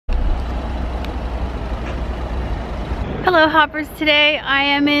Hello hoppers, today I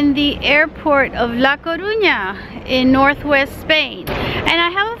am in the airport of La Coruña in northwest Spain, and I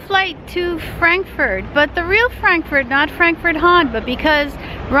have a flight to Frankfurt, but the real Frankfurt, not Frankfurt Hahn, but because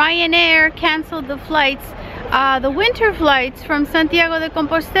Ryanair canceled the flights, the winter flights from Santiago de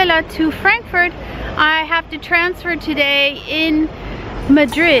Compostela to Frankfurt, I have to transfer today in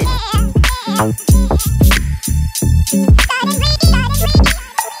Madrid.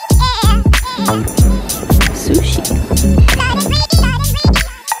 Sushi.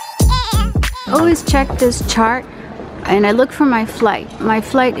 Always check this chart and I look for my flight. My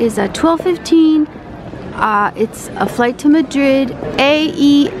flight is at 12:15. It's a flight to Madrid,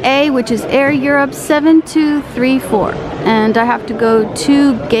 AEA, which is Air Europe 7234, and I have to go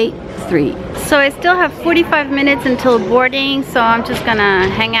to gate 3. So I still have 45 minutes until boarding, so I'm just gonna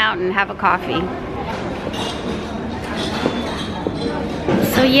hang out and have a coffee.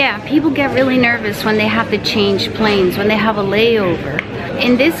 So yeah, people get really nervous when they have to change planes, when they have a layover.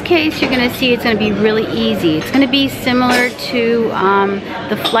 In this case, you're gonna see it's gonna be really easy. It's gonna be similar to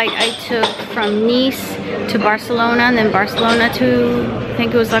the flight I took from Nice to Barcelona, and then Barcelona to, I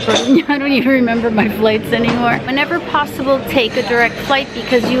think it was La Coruña. I don't even remember my flights anymore. Whenever possible, take a direct flight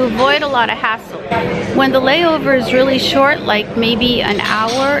because you avoid a lot of hassle. When the layover is really short, like maybe an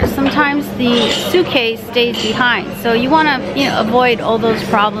hour, sometimes the suitcase stays behind. So you wanna, avoid all those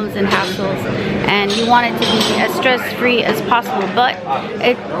problems and hassles, and you want it to be as stress-free as possible. But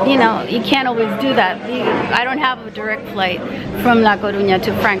you can't always do that. I don't have a direct flight from La Coruña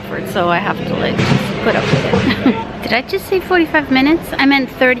to Frankfurt, so I have to just put up with it. Did I just say 45 minutes? I meant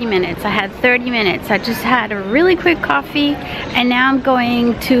 30 minutes. I had 30 minutes. I just had a really quick coffee and now I'm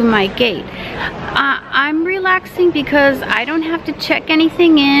going to my gate. I'm relaxing because I don't have to check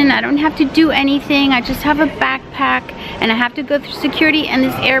anything in. I don't have to do anything. I just have a backpack and I have to go through security, and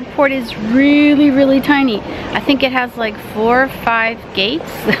this airport is really, really tiny. I think it has like 4 or 5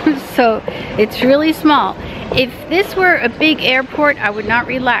 gates, so it's really small. If this were a big airport, I would not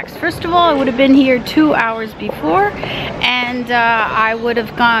relax. First of all, I would have been here 2 hours before, and I would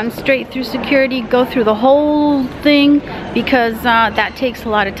have gone straight through security, go through the whole thing, because that takes a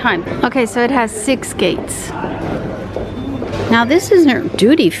lot of time. Okay, so it has 6 gates. Now this isn't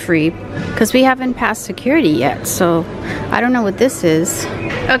duty free because we haven't passed security yet, so I don't know what this is.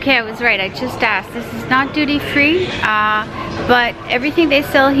 Okay, I was right, I just asked. This is not duty free, but everything they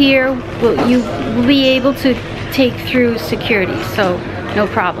sell here, you will be able to take through security, so no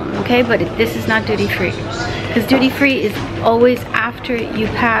problem, okay? But this is not duty free, because duty free is always after you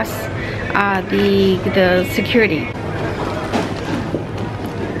pass the security.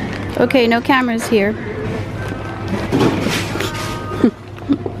 Okay, no cameras here.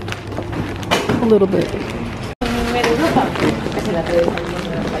 A little bit.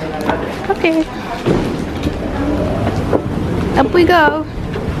 Okay. Up we go.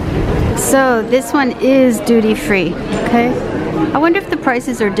 So this one is duty free, okay? I wonder if the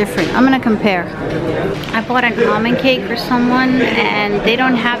prices are different. I'm gonna compare. I bought an almond cake for someone and they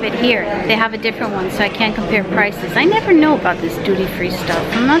don't have it here. They have a different one, so I can't compare prices. I never know about this duty free stuff.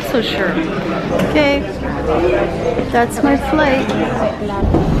 I'm not so sure. Okay, that's my flight.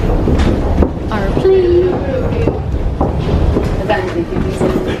 Our plane.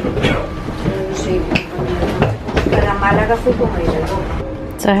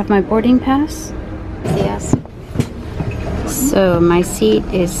 So I have my boarding pass. Yes. So my seat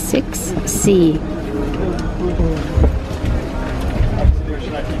is 6C.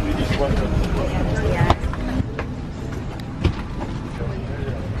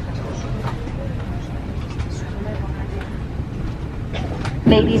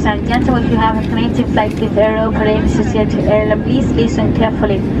 Ladies and gentlemen, if you have a connecting flight with FRA operating associated airline, please listen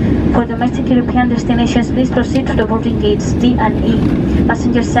carefully. For domestic European destinations, please proceed to the boarding gates D and E.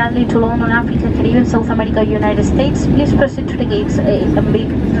 Passengers traveling to London, Africa, Caribbean, South America, United States, please proceed to the gates A and B.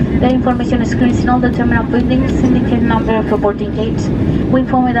 The information screens in all the terminal buildings indicate number of boarding gates. We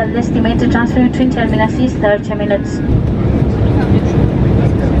inform you that the estimated transfer between terminals is 30 minutes.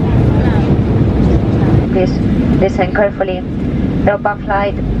 Please listen carefully. Europa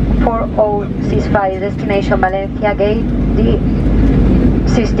flight 4065, destination Valencia, gate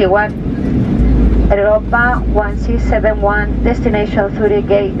D61. Europa 1671, destination Zurich,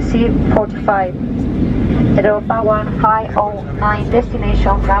 gate C45. Europa 1509,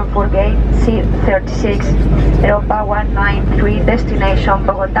 destination Frankfurt, gate C36. Europa 193, destination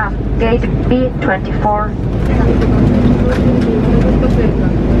Bogotá, gate B24.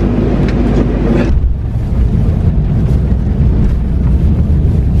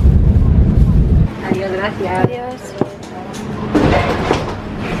 Gracias. Adiós.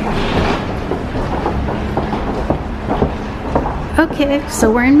 Okay,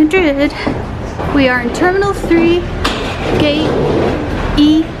 so we're in Madrid. We are in Terminal 3, Gate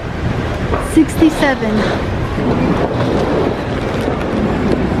E67.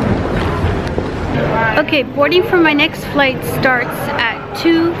 Okay, boarding for my next flight starts at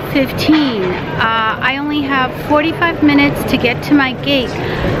 2:15. I only have 45 minutes to get to my gate.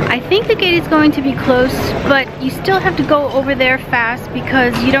 I think the gate is going to be close, but you still have to go over there fast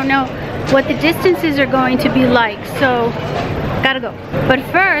because you don't know what the distances are going to be like, so gotta go. But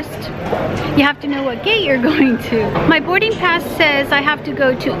first, you have to know what gate you're going to. My boarding pass says I have to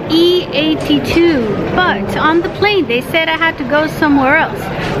go to E82, but on the plane they said I had to go somewhere else.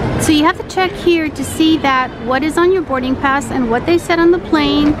 So you have to check here to see that what is on your boarding pass and what they said on the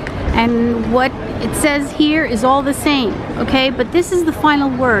plane and what it says here is all the same, okay? But this is the final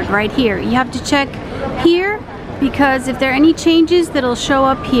word right here. You have to check here because if there are any changes, that'll show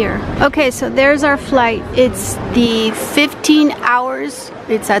up here. Okay, so there's our flight. It's the 15 hours.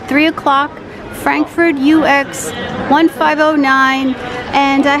 It's at 3 o'clock, Frankfurt UX 1509,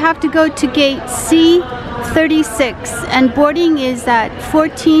 and I have to go to gate C36, and boarding is at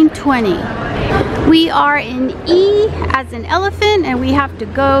 14:20. We are in E as in elephant, and we have to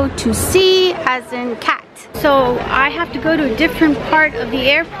go to C as in cat. So I have to go to a different part of the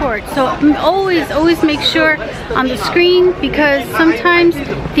airport. So always make sure on the screen, because sometimes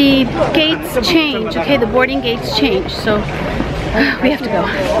the gates change, okay? The boarding gates change, so we have to go.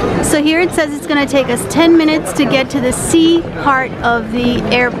 So here it says it's gonna take us 10 minutes to get to the C part of the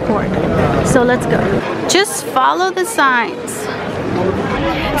airport. So let's go. Just follow the signs.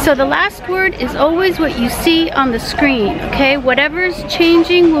 So the last word is always what you see on the screen, okay? Whatever's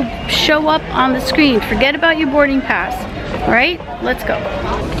changing will show up on the screen. Forget about your boarding pass, all right? Let's go.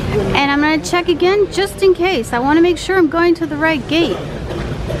 And I'm gonna check again just in case. I wanna make sure I'm going to the right gate.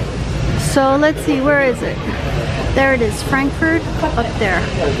 So let's see, where is it? There it is, Frankfurt, up there.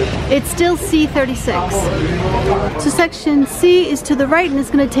 It's still C36. So section C is to the right and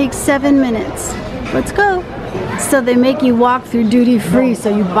it's gonna take 7 minutes. Let's go. So they make you walk through duty free so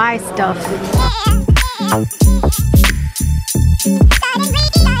you buy stuff.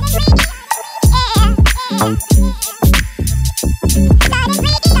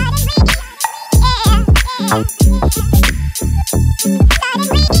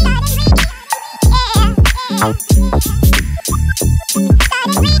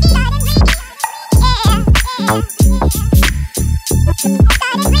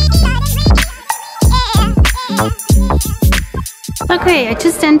 Okay, I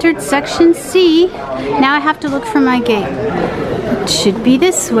just entered section C. Now I have to look for my gate. It should be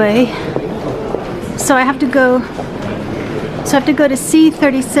this way. So I have to go to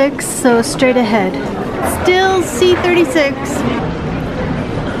C36, so straight ahead. Still C36.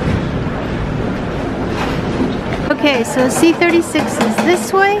 Okay, so C36 is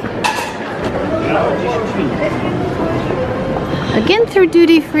this way. Again through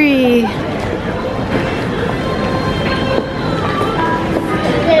duty free.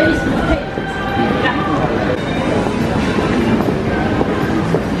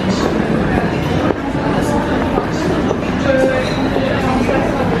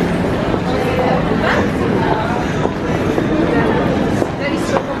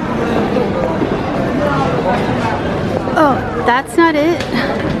 Oh, that's not it.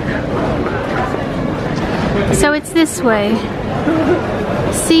 So it's this way.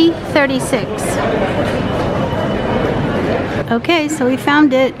 C36. Okay, so we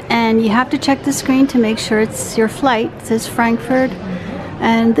found it, and you have to check the screen to make sure it's your flight. It says Frankfurt,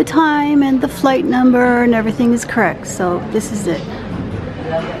 and the time and the flight number and everything is correct. So this is it.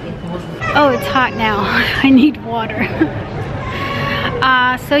 Oh, it's hot now. I need water.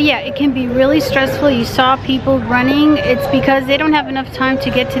 So yeah, it can be really stressful. You saw people running. It's because they don't have enough time to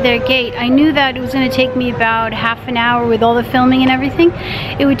get to their gate. I knew that it was going to take me about half an hour with all the filming and everything.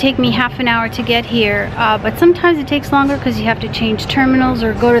 It would take me half an hour to get here, but sometimes it takes longer because you have to change terminals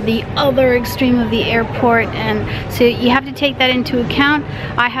or go to the other extreme of the airport, and so you have to take that into account.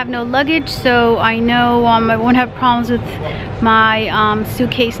 I have no luggage, so I know I won't have problems with my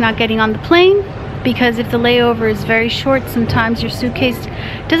suitcase not getting on the plane, because if the layover is very short, sometimes your suitcase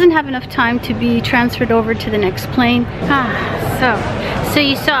doesn't have enough time to be transferred over to the next plane. So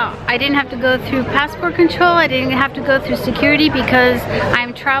you saw, I didn't have to go through passport control. I didn't have to go through security because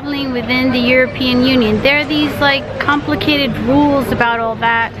I'm traveling within the European Union. There are these like complicated rules about all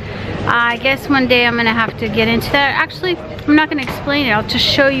that. I guess one day I'm gonna have to get into that. Actually, I'm not gonna explain it. I'll just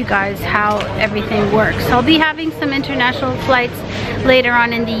show you guys how everything works. I'll be having some international flights later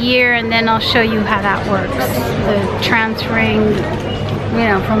on in the year, and then I'll show you how that works. The transferring you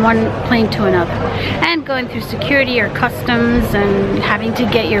know, from one plane to another. And going through security or customs and having to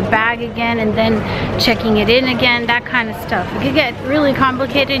get your bag again and then checking it in again, that kind of stuff. It could get really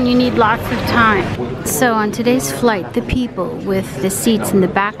complicated and you need lots of time. So on today's flight, the people with the seats in the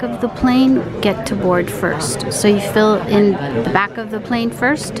back of the plane get to board first. So you fill in the back of the plane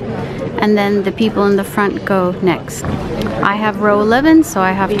first, and then the people in the front go next. I have row 11, so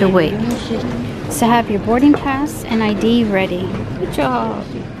I have to wait. So have your boarding pass and ID ready. Good job.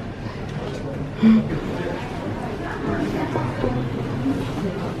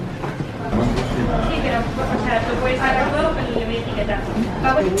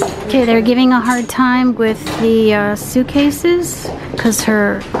 Okay, they're giving a hard time with the suitcases because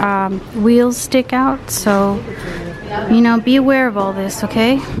her wheels stick out, so you know, be aware of all this,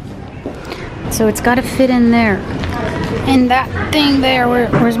 okay? So it's got to fit in there. And that thing there,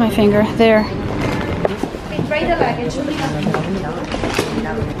 where's my finger? There.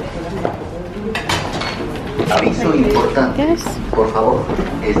 Yes.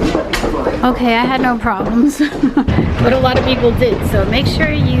 Okay, I had no problems, but a lot of people did. So make sure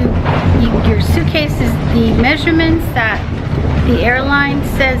your suitcase is the measurements that the airline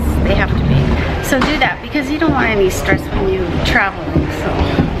says they have to be. So do that because you don't want any stress when you're traveling. So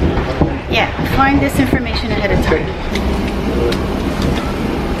yeah, find this information ahead of time.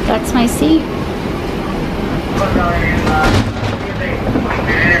 That's my seat.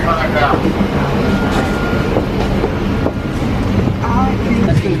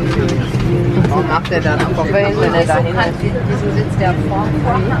 Macht er dann aber wenn er dahin diesen Sitz der vorne.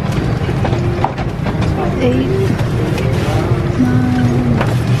 8, 9.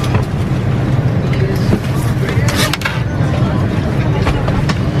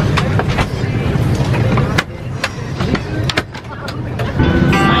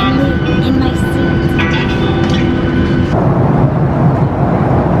 Finally in my seat.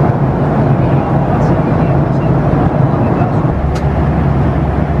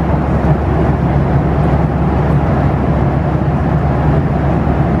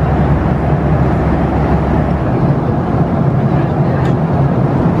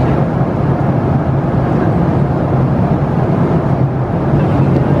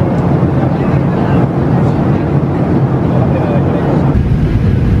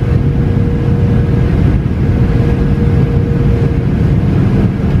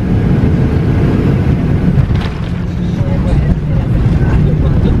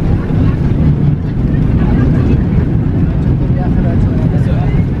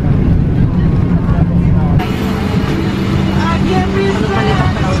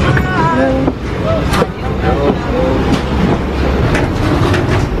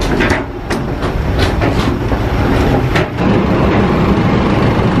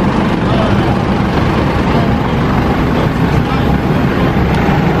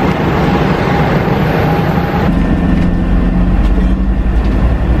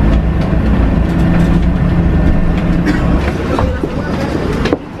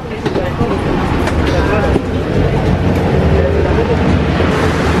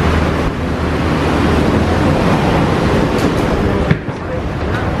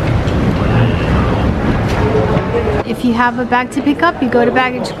 If you have a bag to pick up, you go to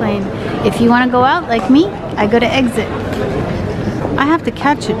baggage claim. If you want to go out like me, I go to exit. I have to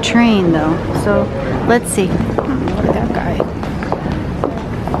catch a train though, so let's see. Look at that guy.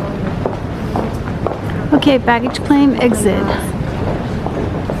 Okay, baggage claim, exit.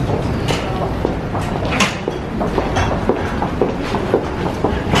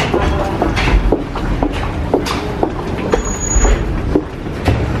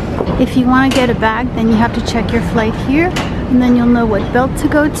 If you want to get a bag, then you have to check your flight here, and then you'll know what belt to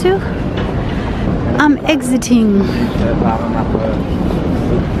go to. I'm exiting.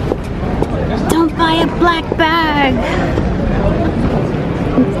 Don't buy a black bag.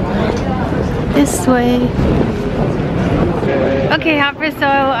 This way. Okay, Hopper, so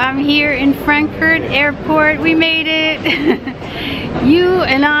I'm here in Frankfurt Airport. We made it. You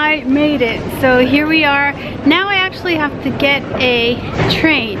and I made it. So here we are. Now I actually have to get a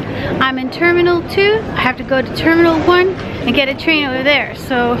train. I'm in Terminal 2. I have to go to Terminal 1 and get a train over there.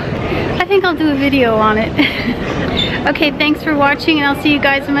 So I think I'll do a video on it. Okay, thanks for watching, and I'll see you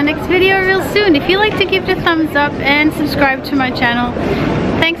guys in my next video real soon. If you like to give it a thumbs up and subscribe to my channel.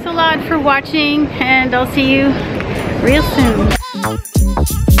 Thanks a lot for watching, and I'll see you real soon.